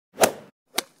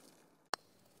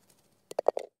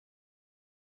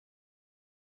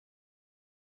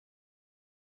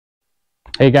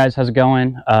Hey guys, how's it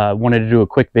going? Wanted to do a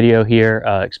quick video here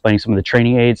explaining some of the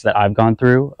training aids that I've gone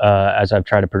through as I've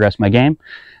tried to progress my game.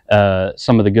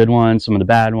 Some of the good ones, some of the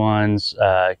bad ones,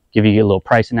 give you a little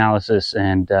price analysis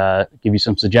and give you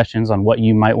some suggestions on what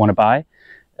you might want to buy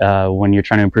when you're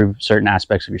trying to improve certain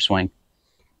aspects of your swing.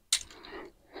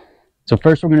 So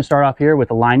first we're going to start off here with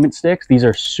alignment sticks. These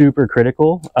are super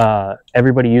critical.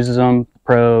 Everybody uses them,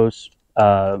 pros,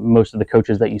 most of the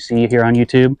coaches that you see here on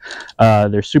YouTube.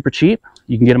 They're super cheap.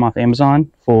 You can get them off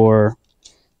Amazon for,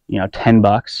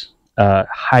 $10.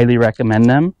 Highly recommend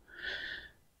them.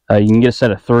 You can get a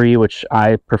set of 3, which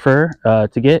I prefer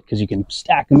to get because you can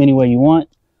stack them any way you want.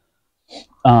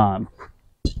 You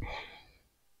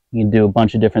can do a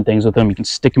bunch of different things with them. You can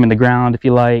stick them in the ground if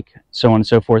you like, so on and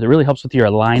so forth. It really helps with your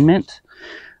alignment,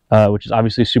 which is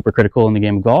obviously super critical in the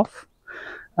game of golf.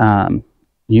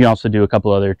 You can also do a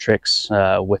couple other tricks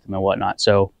with them and whatnot.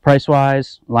 So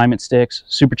price-wise, alignment sticks,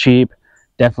 super cheap,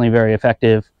 definitely very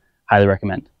effective, highly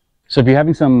recommend. So if you're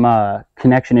having some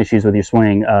connection issues with your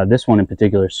swing, this one in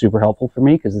particular is super helpful for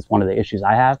me because it's one of the issues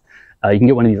I have. You can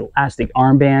get one of these elastic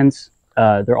armbands.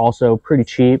 They're also pretty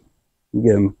cheap. You can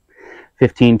get them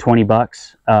 15, 20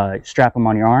 bucks. Strap them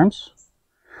on your arms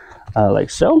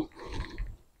like so.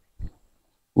 A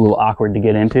little awkward to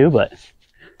get into, but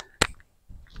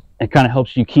it kind of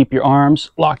helps you keep your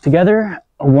arms locked together,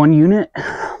 one unit.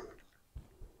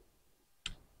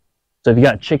 So if you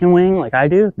got a chicken wing like I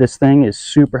do, this thing is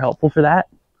super helpful for that.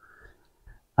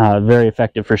 Very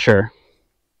effective for sure.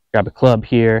 Grab a club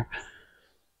here.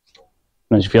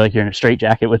 Sometimes you feel like you're in a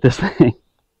straitjacket with this thing.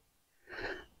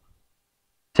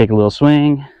 Take a little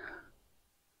swing.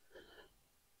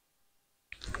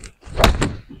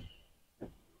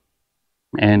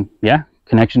 And yeah,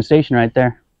 connection station right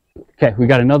there. Okay, we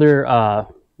got another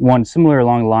one similar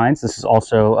along the lines. This is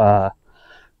also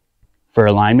for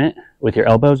alignment with your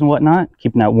elbows and whatnot,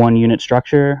 keeping that one unit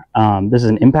structure. This is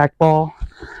an impact ball.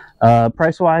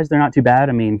 Price-wise, they're not too bad.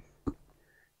 I mean,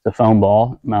 it's a foam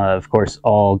ball. Of course,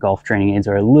 all golf training aids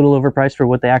are a little overpriced for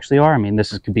what they actually are. I mean,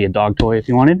 could be a dog toy if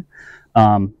you wanted.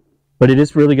 But it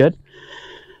is really good.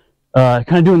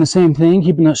 Kind of doing the same thing,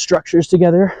 keeping those structures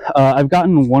together. I've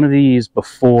gotten one of these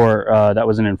before that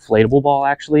was an inflatable ball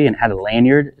actually and had a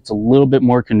lanyard. It's a little bit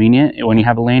more convenient when you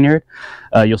have a lanyard.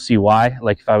 You'll see why.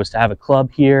 Like if I was to have a club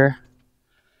here,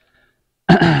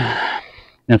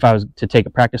 and if I was to take a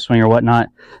practice swing or whatnot,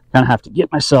 kind of have to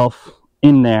get myself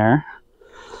in there,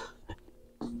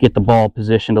 get the ball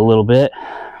positioned a little bit,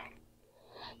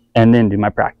 and then do my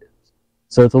practice.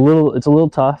 So it's a little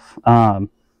tough.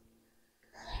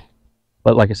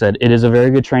 But like I said, it is a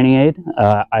very good training aid.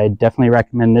 I definitely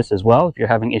recommend this as well if you're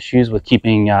having issues with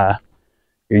keeping your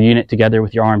unit together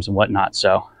with your arms and whatnot.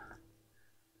 So,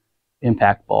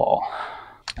 impact ball.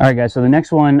 All right, guys, so the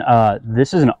next one,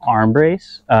 this is an arm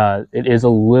brace. It is a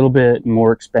little bit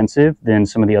more expensive than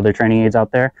some of the other training aids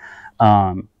out there.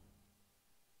 I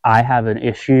have an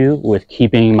issue with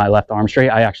keeping my left arm straight.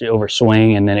 I actually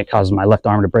overswing, and then it causes my left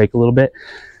arm to break a little bit.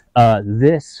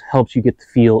 This helps you get the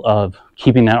feel of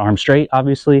keeping that arm straight,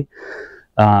 obviously.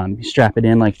 You strap it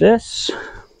in like this.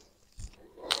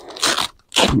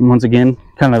 And once again,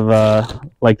 kind of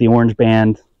like the orange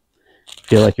band,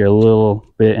 feel like you're a little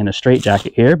bit in a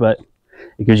straitjacket here, but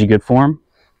it gives you good form.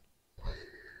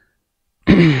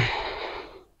 So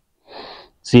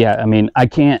yeah, I mean, I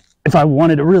can't, if I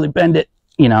wanted to really bend it,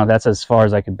 that's as far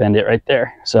as I could bend it right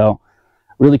there. So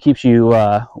really keeps you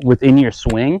within your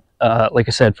swing. Like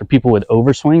I said, for people with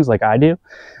overswings like I do,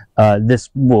 this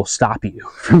will stop you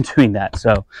from doing that.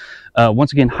 So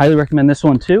once again, highly recommend this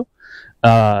one too.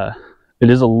 It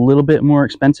is a little bit more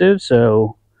expensive,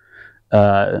 so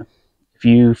if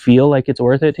you feel like it's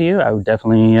worth it to you, I would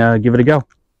definitely give it a go.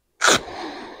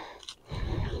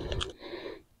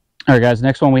 All right, guys,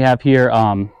 next one we have here,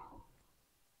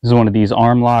 this is one of these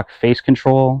arm lock face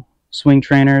control swing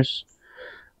trainers.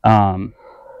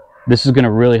 This is going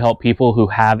to really help people who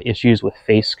have issues with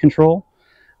face control.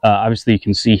 Obviously, you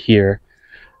can see here,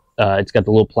 it's got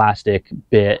the little plastic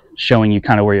bit showing you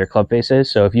kind of where your club face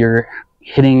is. So if you're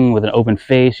hitting with an open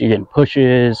face, you're getting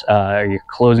pushes, or you're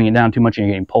closing it down too much and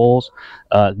you're getting pulls,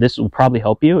 this will probably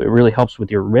help you. It really helps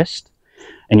with your wrist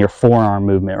and your forearm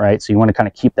movement, right? So you want to kind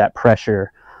of keep that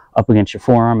pressure up against your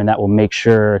forearm, and that will make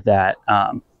sure that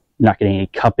you're not getting any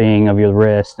cupping of your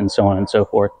wrist and so on and so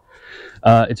forth.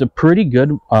 It's a pretty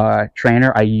good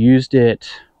trainer. I used it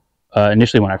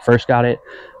initially when I first got it.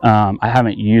 I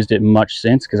haven't used it much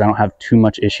since because I don't have too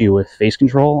much issue with face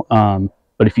control.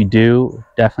 But if you do,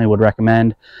 definitely would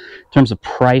recommend. In terms of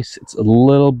price, it's a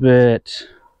little bit,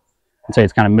 I'd say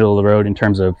it's kind of middle of the road in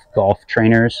terms of golf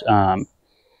trainers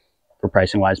for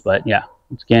pricing wise. But yeah,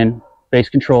 once again, base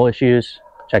control issues,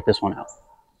 check this one out.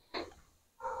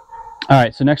 All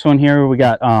right, so next one here, we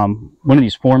got one of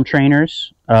these form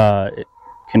trainers. It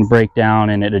can break down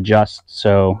and it adjusts.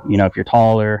 So, you know, if you're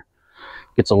taller,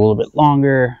 it gets a little bit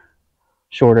longer,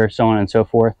 shorter, so on and so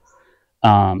forth.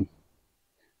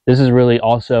 This is really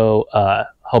also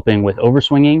helping with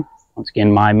overswinging. Once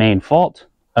again, my main fault.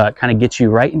 Kind of gets you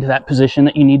right into that position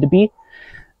that you need to be.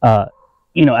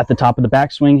 You know, at the top of the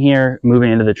backswing here,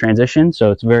 moving into the transition.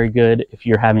 So it's very good if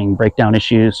you're having breakdown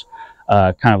issues,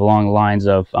 kind of along the lines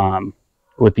of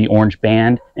with the orange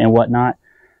band and whatnot.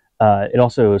 It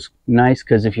also is nice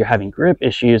because if you're having grip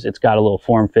issues, it's got a little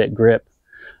form fit grip.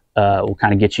 Will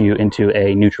kind of get you into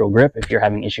a neutral grip if you're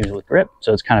having issues with grip.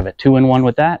 So it's kind of a 2-in-1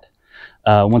 with that.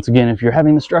 Once again, if you're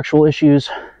having the structural issues,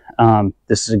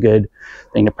 this is a good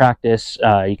thing to practice.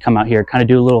 You come out here, kind of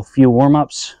do a few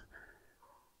warm-ups.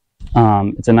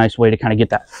 It's a nice way to kind of get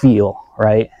that feel,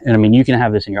 right? And I mean, you can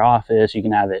have this in your office, you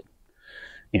can have it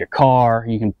in your car,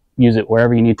 you can use it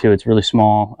wherever you need to. It's really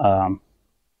small,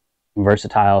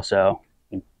 versatile. So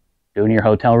you do it in your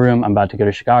hotel room. I'm about to go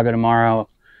to Chicago tomorrow,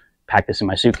 pack this in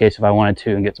my suitcase if I wanted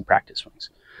to, and get some practice swings.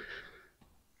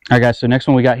 All right, guys, so next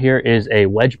one we got here is a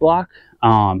wedge block.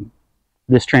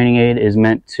 This training aid is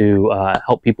meant to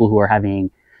help people who are having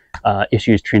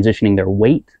issues transitioning their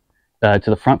weight to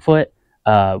the front foot.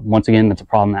 Once again, that's a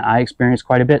problem that I experience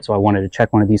quite a bit, so I wanted to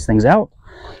check one of these things out.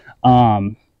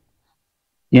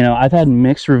 You know, I've had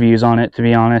mixed reviews on it, to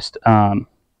be honest.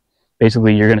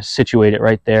 Basically, you're going to situate it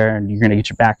right there, and you're going to get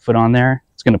your back foot on there.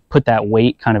 It's going to put that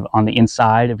weight kind of on the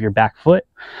inside of your back foot,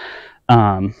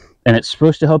 and it's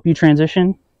supposed to help you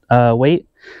transition weight.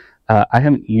 I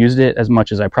haven't used it as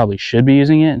much as I probably should be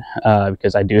using it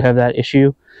because I do have that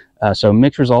issue. So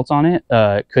mixed results on it.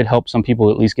 It could help some people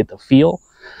at least get the feel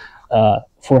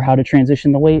for how to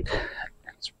transition the weight.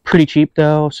 It's pretty cheap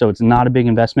though, so it's not a big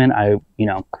investment. You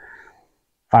know,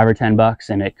 $5 or $10,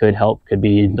 and it could help. Could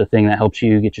be the thing that helps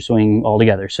you get your swing all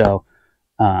together. So,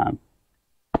 not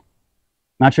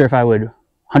sure if I would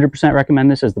 100%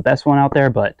 recommend this as the best one out there,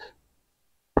 but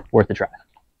worth a try.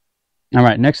 All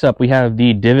right, next up we have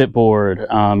the divot board.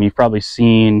 You've probably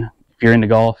seen, if you're into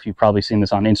golf, you've probably seen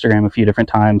this on Instagram a few different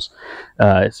times.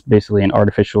 It's basically an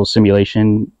artificial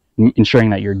simulation ensuring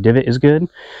that your divot is good.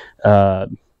 If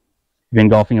you've been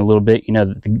golfing a little bit, you know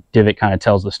that the divot kind of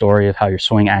tells the story of how your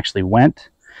swing actually went.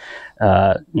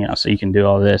 You know, so you can do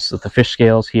all this with the fish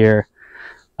scales here.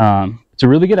 It's a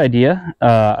really good idea.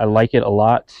 I like it a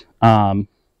lot.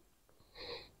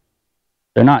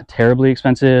 They're not terribly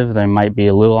expensive. They might be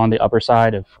a little on the upper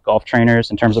side of golf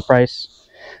trainers in terms of price.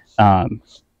 The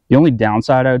only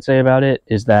downside I would say about it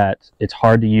is that it's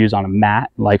hard to use on a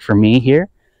mat, like for me here.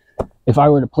 If I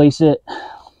were to place it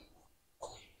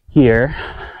here,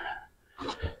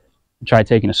 try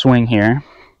taking a swing here,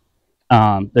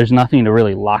 there's nothing to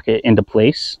really lock it into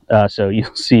place. So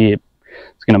you'll see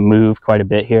it's going to move quite a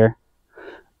bit here.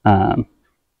 So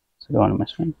go on to my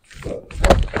swing.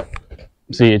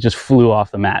 See, it just flew off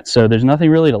the mat. So there's nothing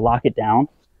really to lock it down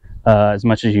as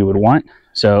much as you would want.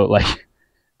 So like,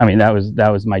 I mean, that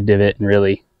was my divot, and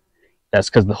really that's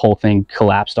because the whole thing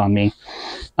collapsed on me.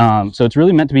 So it's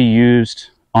really meant to be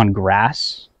used on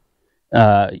grass.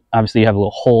 Obviously you have a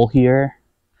little hole here.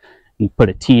 You put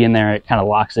a tee in there, it kind of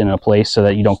locks it in a place so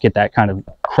that you don't get that kind of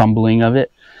crumbling of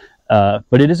it.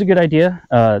 But it is a good idea.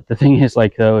 The thing is,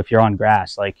 like, though, if you're on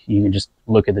grass, like, you can just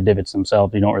look at the divots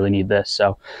themselves. You don't really need this.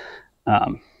 So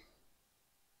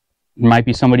might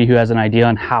be somebody who has an idea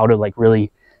on how to like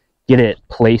really get it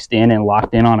placed in and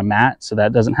locked in on a mat so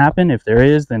that doesn't happen. If there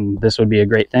is, then this would be a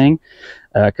great thing,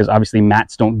 because obviously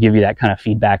mats don't give you that kind of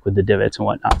feedback with the divots and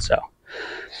whatnot. So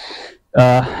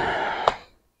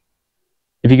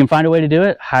if you can find a way to do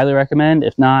it, highly recommend.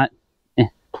 If not,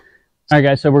 All right,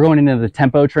 guys, so we're going into the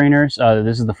tempo trainers.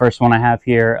 This is the first one I have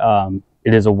here.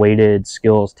 It is a weighted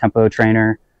skills tempo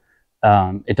trainer.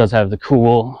 It does have the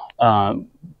cool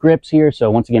grips here. So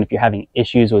once again, if you're having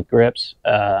issues with grips,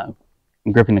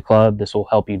 gripping the club, this will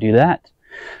help you do that.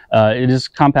 It is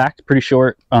compact, pretty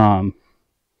short. It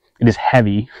is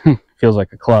heavy, feels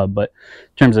like a club, but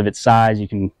in terms of its size, you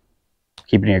can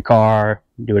keep it in your car,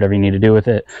 do whatever you need to do with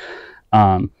it.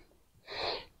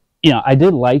 You know, I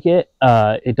did like it.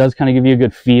 It does kind of give you a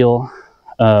good feel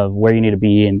of where you need to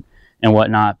be and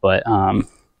whatnot, but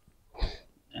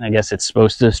and I guess it's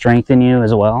supposed to strengthen you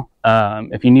as well.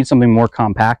 If you need something more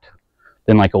compact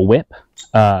than like a whip,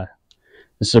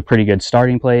 this is a pretty good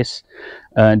starting place.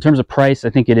 In terms of price,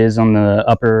 I think it is on the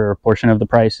upper portion of the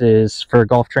prices for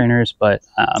golf trainers, but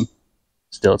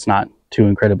still, it's not too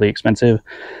incredibly expensive.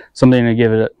 Something to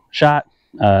give it a shot.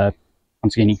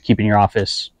 Once again, you can keep it in your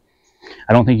office,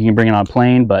 I don't think you can bring it on a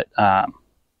plane, but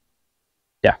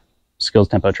yeah, skills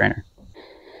tempo trainer.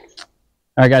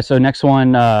 All right, guys, so next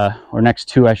one, or next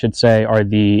two, I should say, are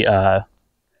the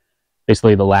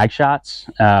basically the lag shots.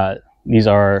 These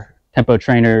are tempo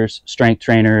trainers, strength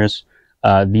trainers.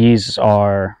 These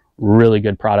are really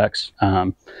good products.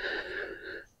 I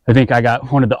think I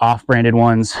got one of the off-branded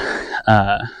ones.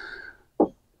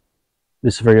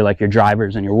 This is for your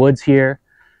drivers and your woods here.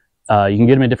 You can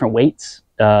get them in different weights.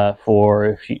 For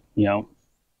if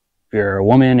if you're a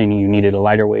woman and you needed a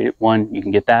lighter weight one, you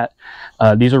can get that.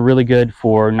 These are really good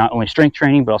for not only strength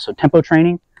training but also tempo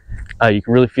training. You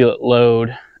can really feel it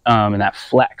load and that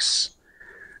flex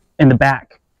in the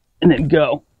back, and then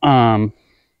go. And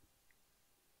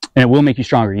it will make you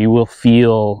stronger. You will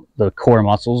feel the core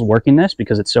muscles working this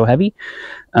because it's so heavy.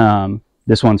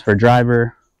 This one's for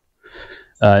driver.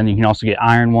 And you can also get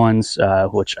iron ones,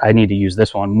 which I need to use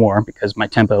this one more because my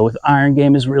tempo with iron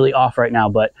game is really off right now.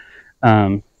 But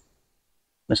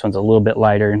this one's a little bit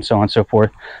lighter, and so on and so forth.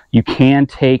 You can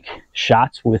take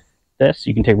shots with this.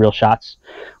 You can take real shots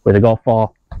with a golf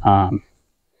ball and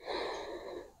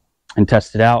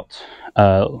test it out.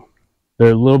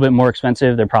 They're a little bit more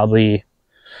expensive. They're probably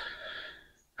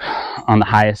on the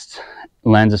highest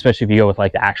lens, especially if you go with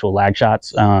the actual lag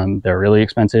shots. They're really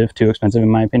expensive, too expensive in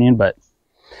my opinion, but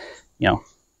to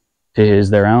his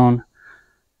their own.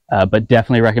 But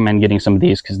definitely recommend getting some of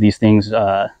these because these things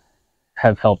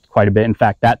have helped quite a bit. In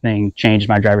fact, that thing changed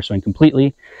my driver swing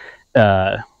completely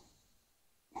for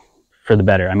the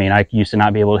better. I mean, I used to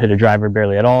not be able to hit a driver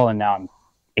barely at all, and now I'm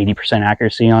 80%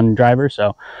 accuracy on driver,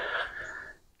 so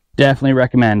definitely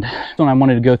recommend. One I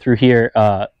wanted to go through here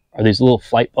are these little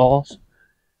flight balls.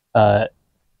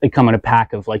 They come in a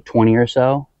pack of 20 or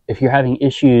so. If you're having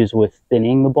issues with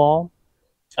thinning the ball,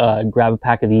 grab a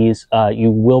pack of these.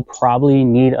 You will probably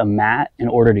need a mat in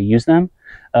order to use them,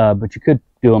 but you could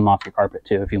do them off your carpet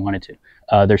too if you wanted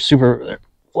to. They're super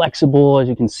flexible, as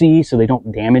you can see, so they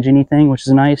don't damage anything, which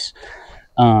is nice.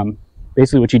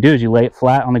 Basically what you do is you lay it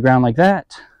flat on the ground like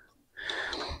that,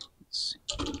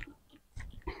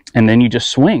 and then you just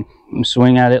swing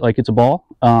at it like it's a ball.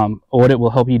 What it will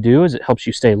help you do is it helps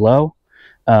you stay low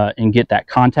and get that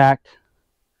contact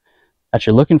that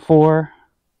you're looking for.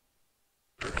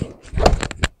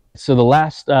 So the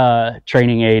last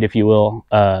training aid, if you will,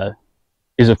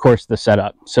 is of course the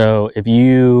setup. So if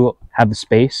you have the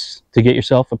space to get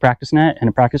yourself a practice net and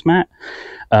a practice mat,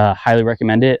 highly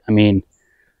recommend it. I mean,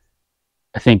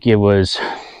 I think it was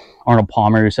Arnold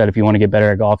Palmer who said if you want to get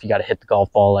better at golf, you got to hit the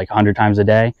golf ball 100 times a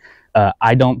day.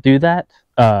 I don't do that,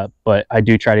 but I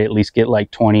do try to at least get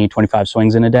 20, 25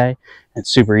 swings in a day. It's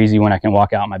super easy when I can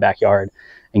walk out in my backyard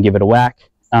and give it a whack.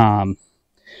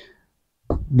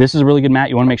 This is a really good mat.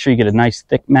 You want to make sure you get a nice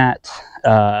thick mat.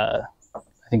 I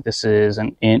think this is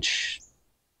 1 inch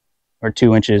or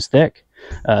 2 inches thick,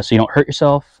 so you don't hurt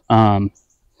yourself. I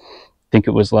think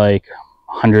it was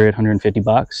 100, 150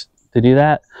 bucks to do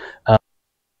that.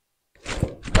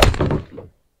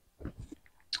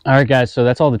 All right, guys, so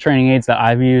that's all the training aids that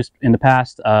I've used in the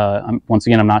past. Once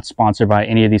again, I'm not sponsored by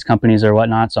any of these companies or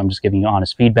whatnot, so I'm just giving you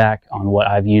honest feedback on what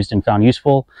I've used and found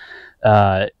useful.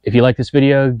 If you like this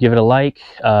video, give it a like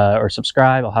or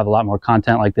subscribe. I'll have a lot more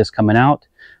content like this coming out.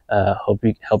 Hope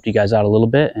we helped you guys out a little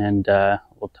bit, and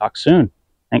we'll talk soon.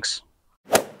 Thanks.